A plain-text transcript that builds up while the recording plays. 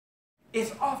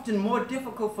it's often more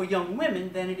difficult for young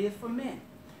women than it is for men.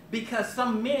 Because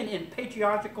some men in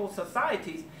patriarchal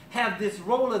societies have this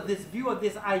role of this view of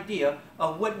this idea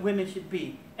of what women should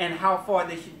be and how far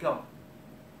they should go.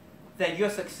 That your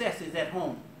success is at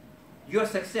home. Your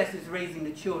success is raising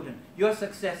the children. Your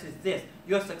success is this.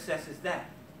 Your success is that.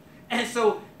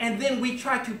 And then we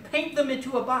try to paint them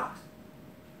into a box.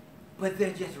 But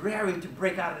they're just raring to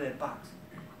break out of that box.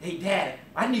 Hey, Dad,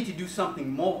 I need to do something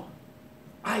more.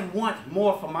 I want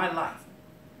more for my life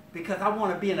because I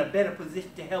want to be in a better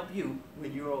position to help you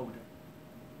when you're older.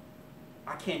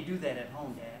 I can't do that at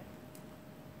home, Dad.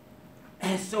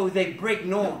 And so they break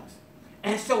norms.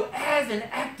 And so as an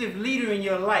active leader in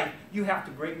your life, you have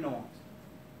to break norms.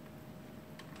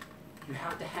 You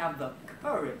have to have the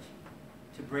courage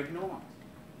to break norms.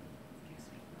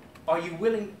 Are you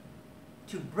willing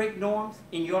to break norms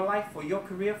in your life, for your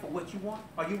career, for what you want?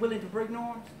 Are you willing to break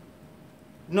norms?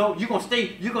 No, you're going to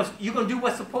stay, you're going to do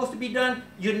what's supposed to be done.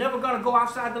 You're never going to go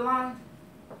outside the lines.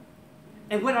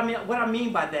 And what I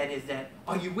mean by that is that,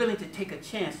 are you willing to take a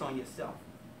chance on yourself?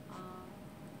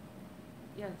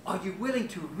 Yes. Are you willing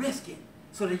to risk it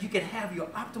so that you can have your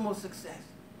optimal success?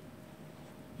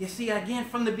 You see, again,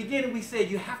 from the beginning we said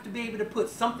you have to be able to put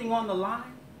something on the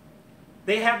line.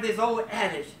 They have this old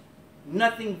adage,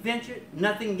 nothing ventured,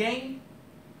 nothing gained.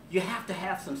 You have to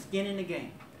have some skin in the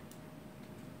game.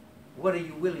 What are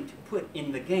you willing to put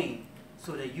in the game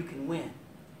so that you can win?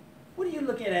 What do you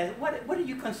look at as, what do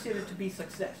you consider to be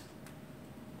success?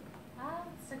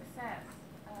 Success.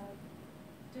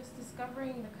 Just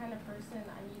discovering the kind of person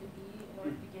I need to be in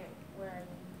order to get where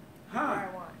I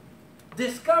want.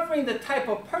 Discovering the type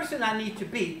of person I need to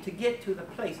be to get to the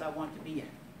place I want to be at.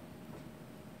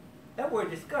 That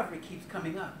word discovery keeps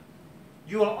coming up.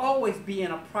 You will always be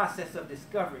in a process of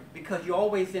discovery because you're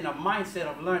always in a mindset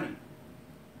of learning.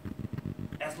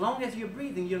 As long as you're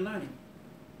breathing, you're learning.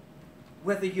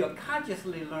 Whether you're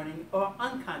consciously learning or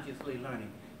unconsciously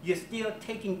learning, you're still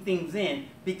taking things in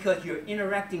because you're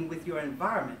interacting with your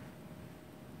environment.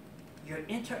 You're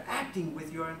interacting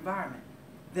with your environment.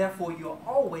 Therefore, you're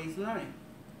always learning,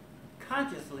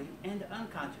 consciously and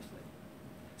unconsciously.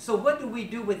 So what do we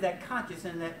do with that conscious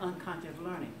and that unconscious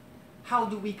learning? How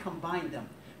do we combine them?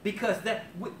 Because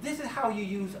this is how you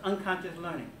use unconscious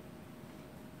learning.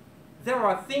 There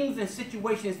are things and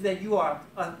situations that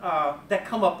that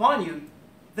come upon you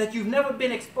that you've never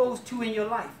been exposed to in your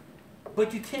life,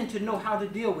 but you tend to know how to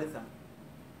deal with them.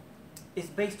 It's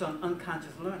based on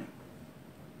unconscious learning.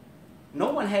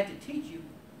 No one had to teach you,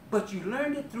 but you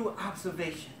learned it through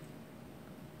observation.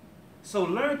 So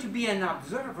learn to be an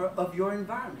observer of your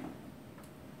environment.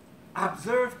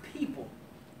 Observe people.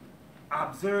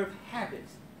 Observe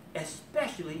habits,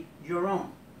 especially your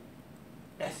own.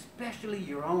 Especially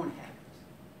your own habits.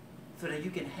 So that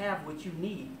you can have what you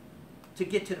need to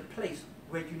get to the place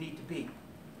where you need to be.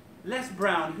 Les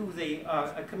Brown, who's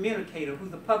a communicator,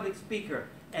 who's a public speaker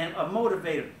and a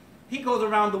motivator, he goes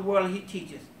around the world and he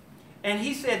teaches. And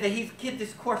he said that he's get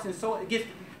this course, and so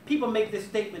people make this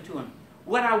statement to him: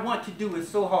 what I want to do is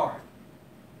so hard.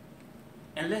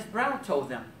 And Les Brown told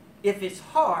them, if it's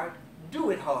hard,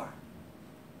 do it hard.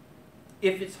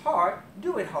 If it's hard,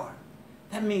 do it hard.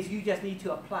 That means you just need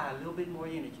to apply a little bit more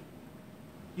energy.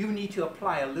 You need to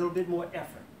apply a little bit more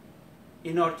effort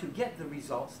in order to get the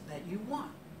results that you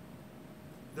want.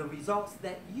 The results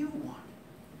that you want.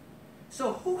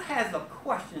 So who has a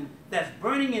question that's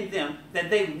burning in them that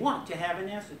they want to have an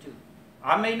answer to?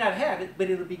 I may not have it, but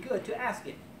it'll be good to ask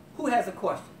it. Who has a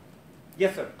question?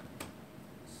 Yes, sir.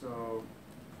 So,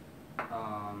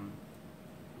 how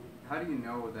do you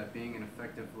know that being an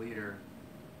effective leader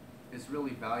is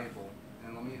really valuable?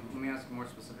 And let me ask a more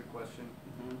specific question.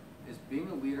 Mm-hmm. Is being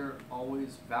a leader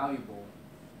always valuable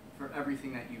for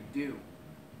everything that you do?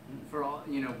 Mm-hmm. For all,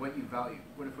 what you value.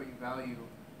 What if what you value,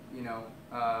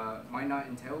 might not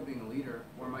entail being a leader,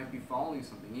 or might be following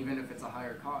something, even if it's a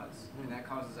higher cause. Mm-hmm. And that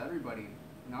causes everybody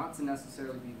not to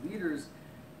necessarily be leaders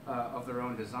of their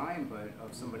own design, but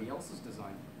of somebody else's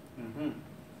design. Mm-hmm.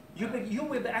 You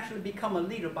will actually become a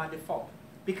leader by default,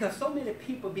 because so many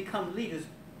people become leaders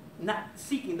not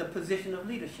seeking the position of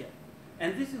leadership.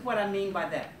 And this is what I mean by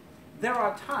that. There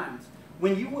are times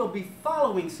when you will be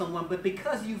following someone, but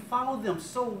because you follow them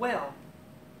so well,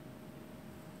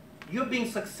 you're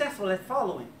being successful at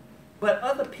following. But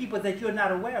other people that you're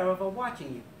not aware of are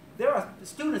watching you. There are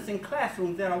students in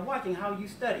classrooms that are watching how you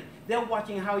study. They're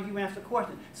watching how you answer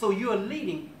questions. So you're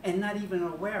leading and not even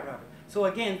aware of it. So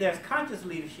again, there's conscious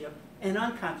leadership and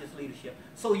unconscious leadership.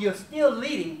 So you're still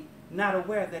leading, not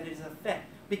aware that it is an effect.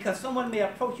 Because someone may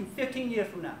approach you 15 years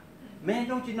from now. Man,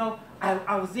 don't you know,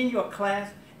 I was in your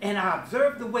class And I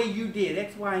observed the way you did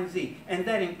X, Y, and Z. And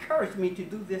that encouraged me to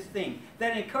do this thing.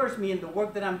 That encouraged me in the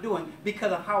work that I'm doing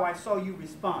because of how I saw you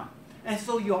respond. And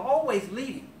so you're always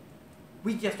leading.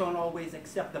 We just don't always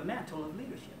accept the mantle of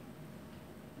leadership.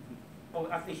 Oh,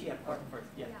 I think she had a question first.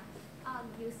 Yeah.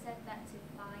 You said that to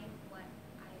find what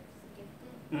I was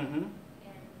gifted, Mm-hmm. and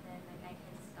then like I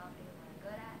can stop doing what I'm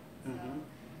good at. So Mm-hmm.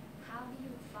 how do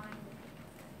you find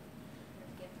your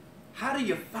gift? How do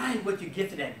you find what you're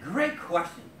gifted at? Great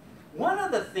question. One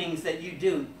of the things that you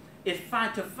do is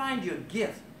to find your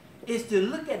gift is to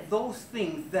look at those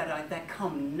things that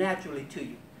come naturally to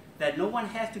you, that no one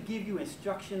has to give you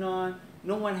instruction on,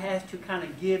 no one has to kind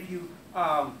of give you,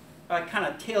 kind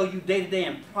of tell you day to day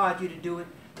and prod you to do it.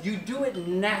 You do it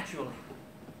naturally.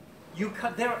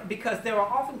 Because there are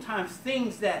oftentimes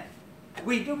things that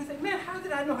we do. We think, man, how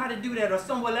did I know how to do that? Or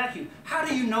someone like you. How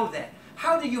do you know that?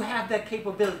 How do you have that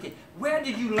capability? Where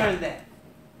did you learn that?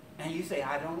 And you say,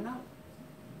 I don't know.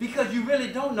 Because you really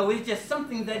don't know. It's just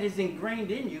something that is ingrained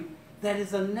in you that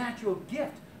is a natural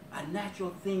gift, a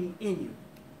natural thing in you.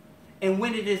 And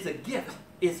when it is a gift,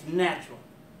 it's natural.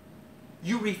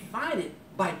 You refine it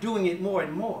by doing it more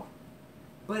and more.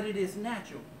 But it is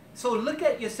natural. So look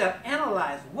at yourself,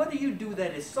 analyze, what do you do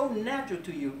that is so natural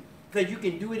to you that you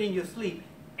can do it in your sleep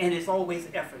and it's always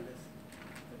effortless?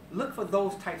 Look for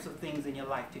those types of things in your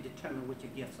life to determine what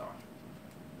your gifts are.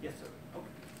 Yes, sir. Okay.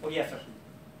 Oh, yes, sir.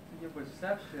 Your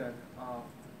perception of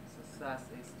success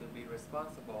is to be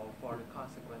responsible for the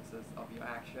consequences of your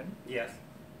action. Yes.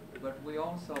 But we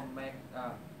also make,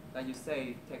 like you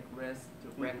say, take risks to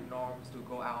break norms, to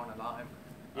go out on a limb.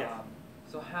 Yes.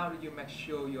 So how do you make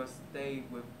sure you stay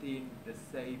within the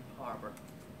safe harbor,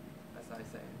 as I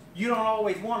say? You don't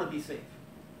always want to be safe.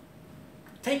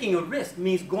 Taking a risk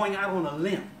means going out on a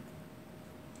limb.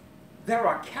 There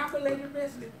are calculated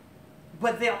risks,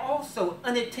 but there are also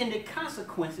unintended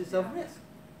consequences of risk.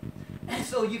 And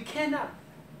so you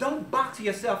don't box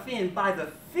yourself in by the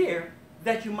fear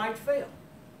that you might fail.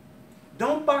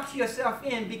 Don't box yourself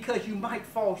in because you might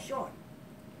fall short.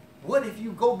 What if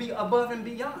you go above and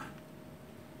beyond?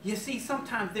 You see,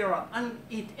 sometimes there are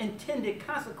unintended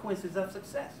consequences of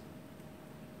success.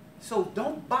 So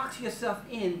don't box yourself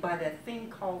in by that thing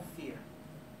called fear.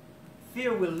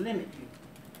 Fear will limit you.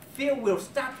 Fear will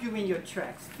stop you in your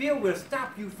tracks. Fear will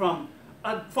stop you from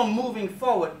moving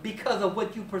forward because of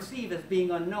what you perceive as being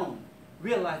unknown.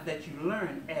 Realize that you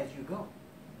learn as you go.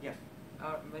 Yes?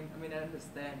 I mean, I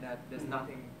understand that there's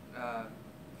nothing but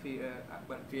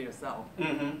fear yourself.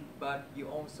 But you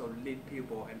also lead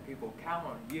people, and people count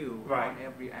on you on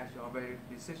every action or every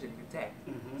decision you take.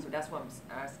 So that's what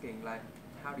I'm asking, like,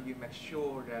 how do you make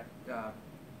sure that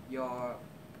your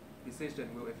decision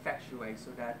will effectuate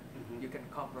so that you can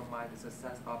compromise the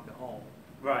success of the whole?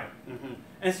 Right.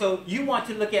 And so you want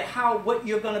to look at how what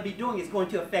you're going to be doing is going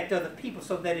to affect other people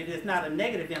so that it is not a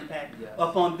negative impact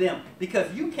upon them.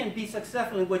 Because you can be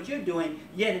successful in what you're doing,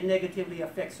 yet it negatively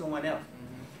affects someone else.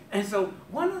 And so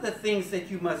one of the things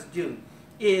that you must do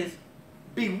is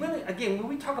be willing, again, when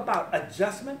we talk about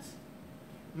adjustments,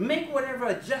 make whatever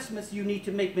adjustments you need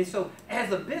to make. So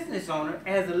as a business owner,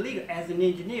 as a leader, as an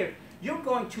engineer, you're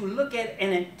going to look at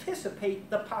and anticipate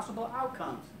the possible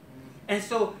outcomes. And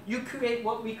so you create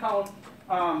what we call,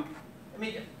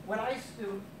 what I used to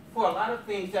do for a lot of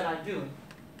things that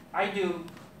I do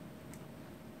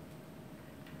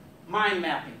mind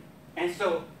mapping. And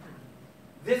so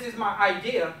this is my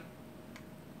idea,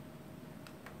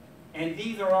 and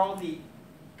these are all the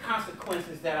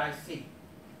consequences that I see.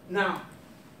 Now,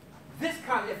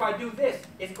 if I do this,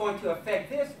 it's going to affect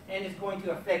this, and it's going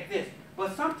to affect this.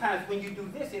 But sometimes when you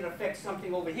do this, it affects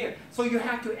something over here. So you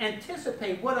have to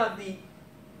anticipate what are the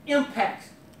impacts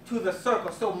to the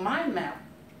circle. So mind map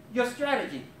your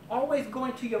strategy. Always go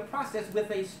into your process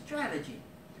with a strategy.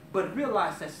 But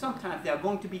realize that sometimes there are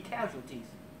going to be casualties.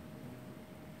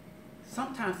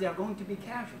 Sometimes there are going to be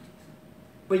casualties.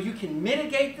 But you can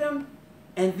mitigate them,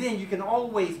 and then you can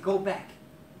always go back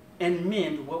and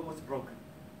mend what was broken.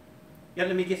 Yeah,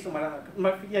 let me get someone else.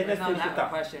 Yeah, that's finish not the a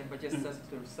question, but just to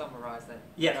summarize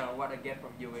that. What I get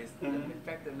from you is the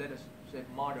effective leadership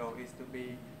model is to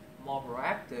be more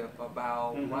proactive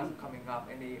about what's coming up,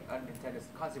 any unintended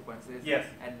consequences,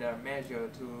 and the measure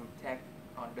to take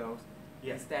on those,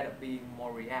 instead of being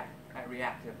more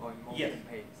reactive or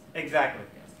emotion-based. Exactly.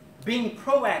 Being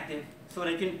proactive so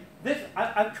they can.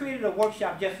 I created a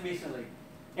workshop just recently,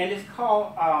 and it's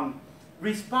called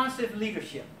Responsive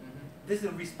Leadership. This is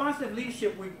a responsive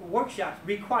leadership workshop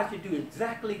requires you to do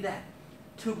exactly that,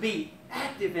 to be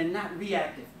active and not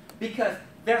reactive. Because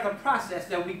there's a process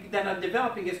that I'm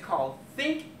developing is called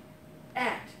think,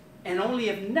 act, and only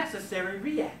if necessary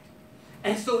react.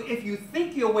 And so if you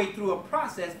think your way through a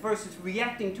process versus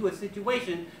reacting to a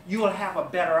situation, you will have a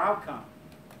better outcome.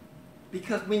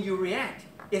 Because when you react,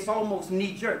 it's almost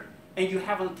knee-jerk, and you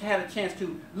haven't had a chance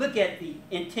to look at the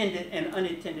intended and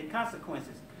unintended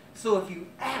consequences. So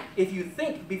if you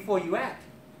think before you act,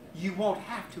 you won't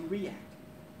have to react.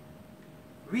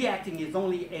 Reacting is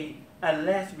only a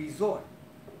last resort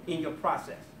in your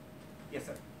process. Yes,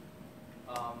 sir.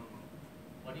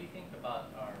 What do you think about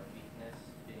our weakness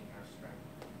being our strength?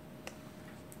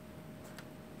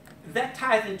 That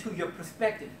ties into your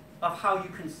perspective of how you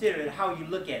consider it, how you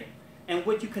look at it, and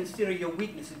what you consider your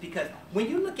weaknesses. Because when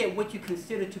you look at what you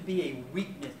consider to be a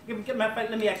weakness,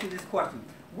 let me ask you this question.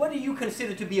 What do you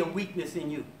consider to be a weakness in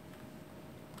you?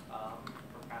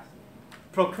 Procrastination.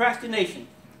 Procrastination.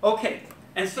 Okay.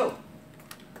 And so,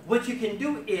 what you can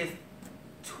do is,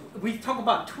 we talk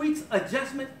about tweaks,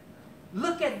 adjustment.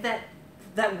 Look at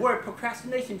that word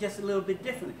procrastination just a little bit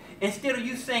differently. Instead of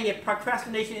you saying it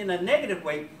procrastination in a negative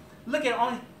way, look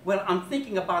at well, I'm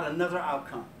thinking about another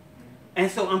outcome. And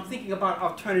so I'm thinking about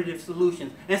alternative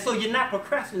solutions. And so you're not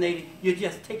procrastinating, you're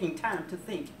just taking time to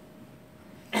think.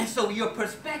 And so your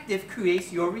perspective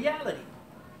creates your reality.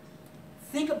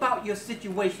 Think about your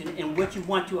situation and what you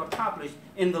want to accomplish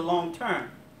in the long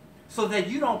term, so that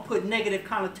you don't put negative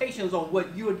connotations on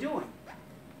what you're doing.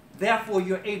 Therefore,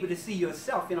 you're able to see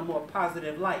yourself in a more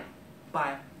positive light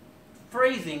by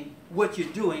phrasing what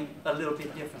you're doing a little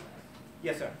bit differently.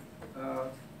 Yes, sir.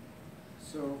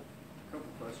 So, a couple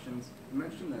questions. You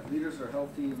mentioned that leaders are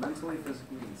healthy mentally,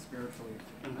 physically, and spiritually.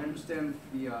 I understand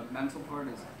the mental part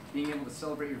is being able to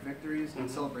celebrate your victories and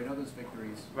celebrate others'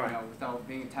 victories, you know, without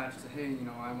being attached to, hey, you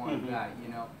know, I want that, you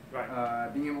know.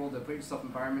 Being able to put yourself in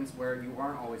environments where you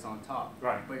aren't always on top,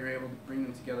 but you're able to bring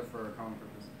them together for a common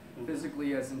purpose.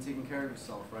 Physically, as in taking care of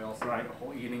yourself, right? Also, the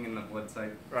whole eating and the blood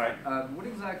type. What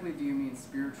exactly do you mean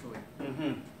spiritually?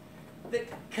 The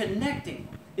connecting,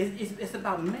 it's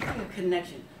about making a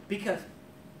connection,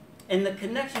 and the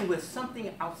connection with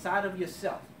something outside of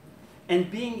yourself,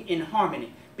 and being in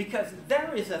harmony. Because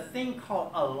there is a thing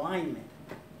called alignment.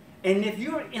 And if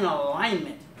you're in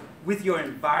alignment with your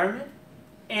environment,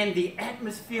 and the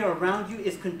atmosphere around you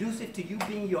is conducive to you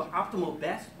being your optimal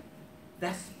best,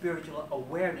 that's spiritual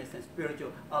awareness and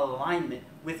spiritual alignment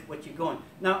with what you're going.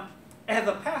 Now, as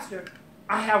a pastor,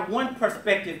 I have one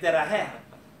perspective that I have.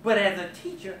 But as a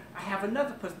teacher, I have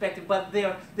another perspective, but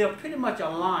they're pretty much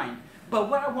aligned. But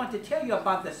what I want to tell you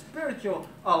about the spiritual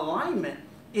alignment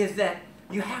is that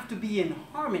you have to be in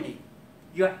harmony.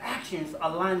 Your actions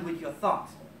align with your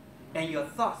thoughts, and your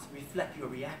thoughts reflect your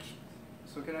reactions.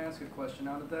 So can I ask a question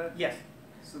out of that? Yes.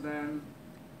 So then,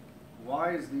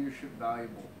 why is leadership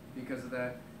valuable? Because of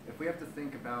that, if we have to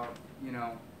think about, you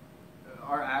know,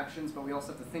 our actions, but we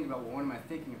also have to think about, well, what am I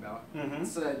thinking about?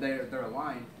 So that they're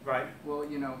aligned. Well,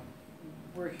 you know,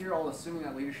 we're here all assuming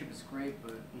that leadership is great,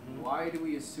 but why do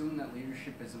we assume that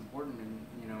leadership is important in,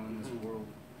 you know, in this world?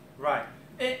 Right.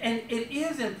 And it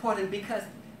is important because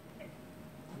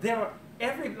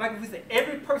like we said,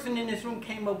 every person in this room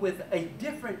came up with a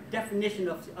different definition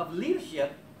of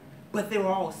leadership, but they were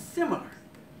all similar.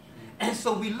 And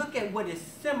so we look at what is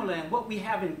similar and what we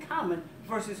have in common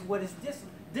versus what is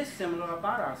dissimilar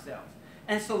about ourselves.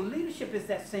 And so leadership is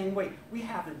that same way. We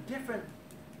have a different,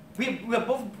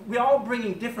 we're all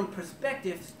bringing different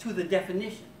perspectives to the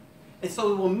definition. And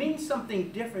so it will mean something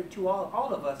different to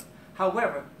all of us.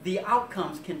 However, the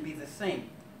outcomes can be the same.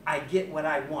 I get what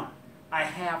I want. I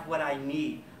have what I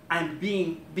need. I'm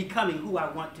becoming who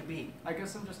I want to be. I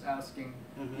guess I'm just asking,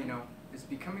 you know, is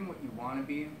becoming what you want to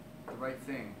be the right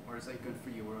thing, or is that good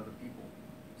for you or other people?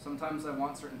 Sometimes I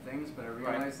want certain things, but I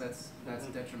realize that's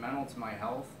detrimental to my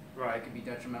health. It could be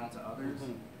detrimental to others.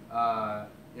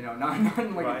 You know, not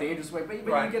in like a dangerous way, but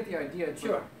you get the idea.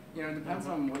 Sure. You know, it depends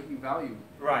on what you value.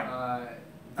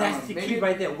 That's the key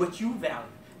right there, what you value.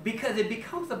 Because it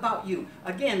becomes about you.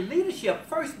 Again, leadership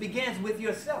first begins with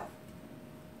yourself.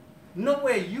 Know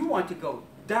where you want to go.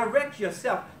 Direct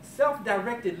yourself.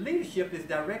 Self-directed leadership is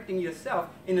directing yourself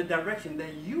in the direction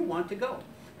that you want to go.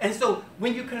 And so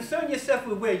when you concern yourself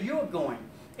with where you're going,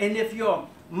 and if your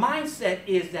mindset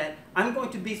is that I'm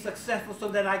going to be successful so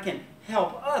that I can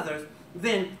help others,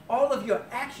 then all of your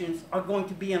actions are going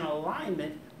to be in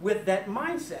alignment with that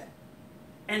mindset.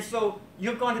 And so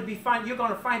you're going to find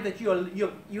that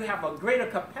you have a greater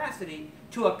capacity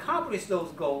to accomplish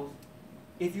those goals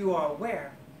if you are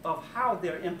aware of how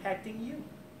they're impacting you.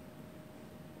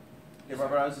 Yeah,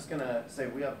 Robert, I was just going to say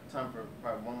we have time for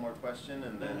probably one more question,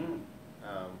 and then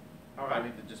I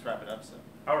need to just wrap it up. So.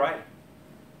 All right.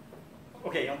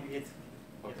 Okay. Okay,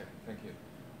 thank you.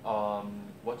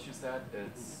 What you said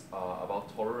is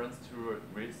about tolerance to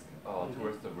risk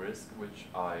towards the risk, which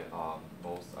I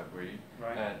most agree.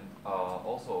 Right. And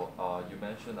also, you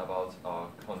mentioned about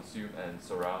consume and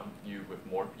surround you with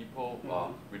more people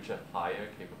which have higher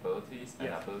capabilities and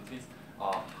abilities.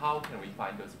 How can we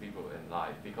find those people in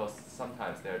life? Because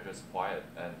sometimes they're just quiet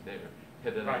and they're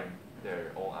hidden in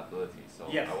their own abilities. So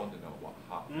I want to know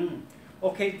how.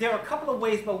 Okay, there are a couple of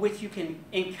ways by which you can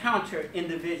encounter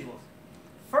individuals.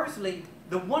 Firstly,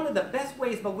 one of the best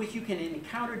ways by which you can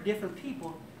encounter different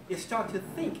people is start to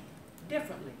think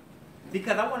differently.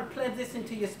 Because I want to plant this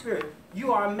into your spirit.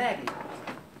 You are a magnet.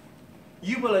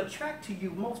 You will attract to you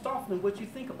most often what you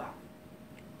think about.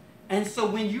 And so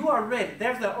when you are ready,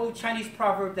 there's an old Chinese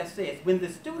proverb that says, when the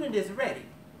student is ready,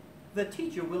 the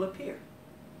teacher will appear.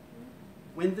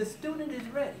 When the student is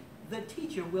ready, the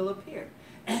teacher will appear.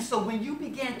 And so when you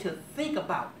begin to think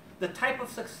about the type of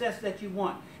success that you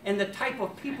want and the type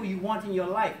of people you want in your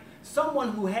life,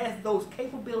 someone who has those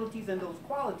capabilities and those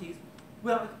qualities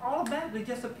will automatically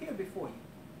just appear before you.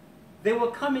 They will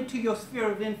come into your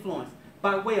sphere of influence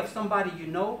by way of somebody you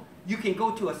know. You can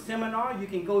go to a seminar. You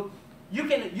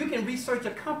can research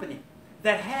a company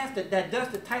that does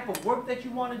the type of work that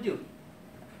you want to do.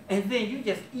 And then you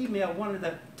just email one of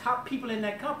the top people in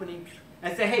that company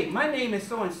and say, hey, my name is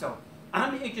so-and-so.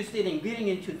 I'm interested in getting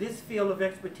into this field of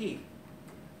expertise.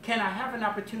 Can I have an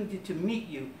opportunity to meet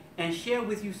you and share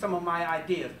with you some of my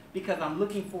ideas because I'm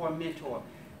looking for a mentor?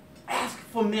 Ask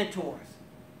for mentors.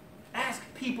 Ask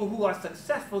people who are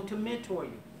successful to mentor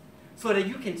you so that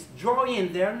you can draw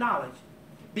in their knowledge,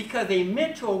 because a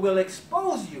mentor will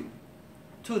expose you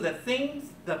to the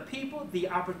things, the people, the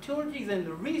opportunities, and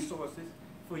the resources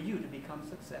for you to become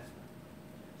successful.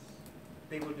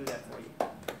 They will do that for you.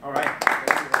 All right.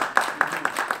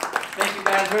 Thank you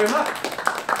guys very much.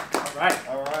 All right.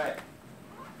 All right.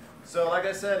 So like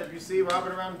I said, if you see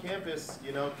Robert around campus,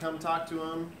 come talk to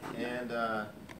him and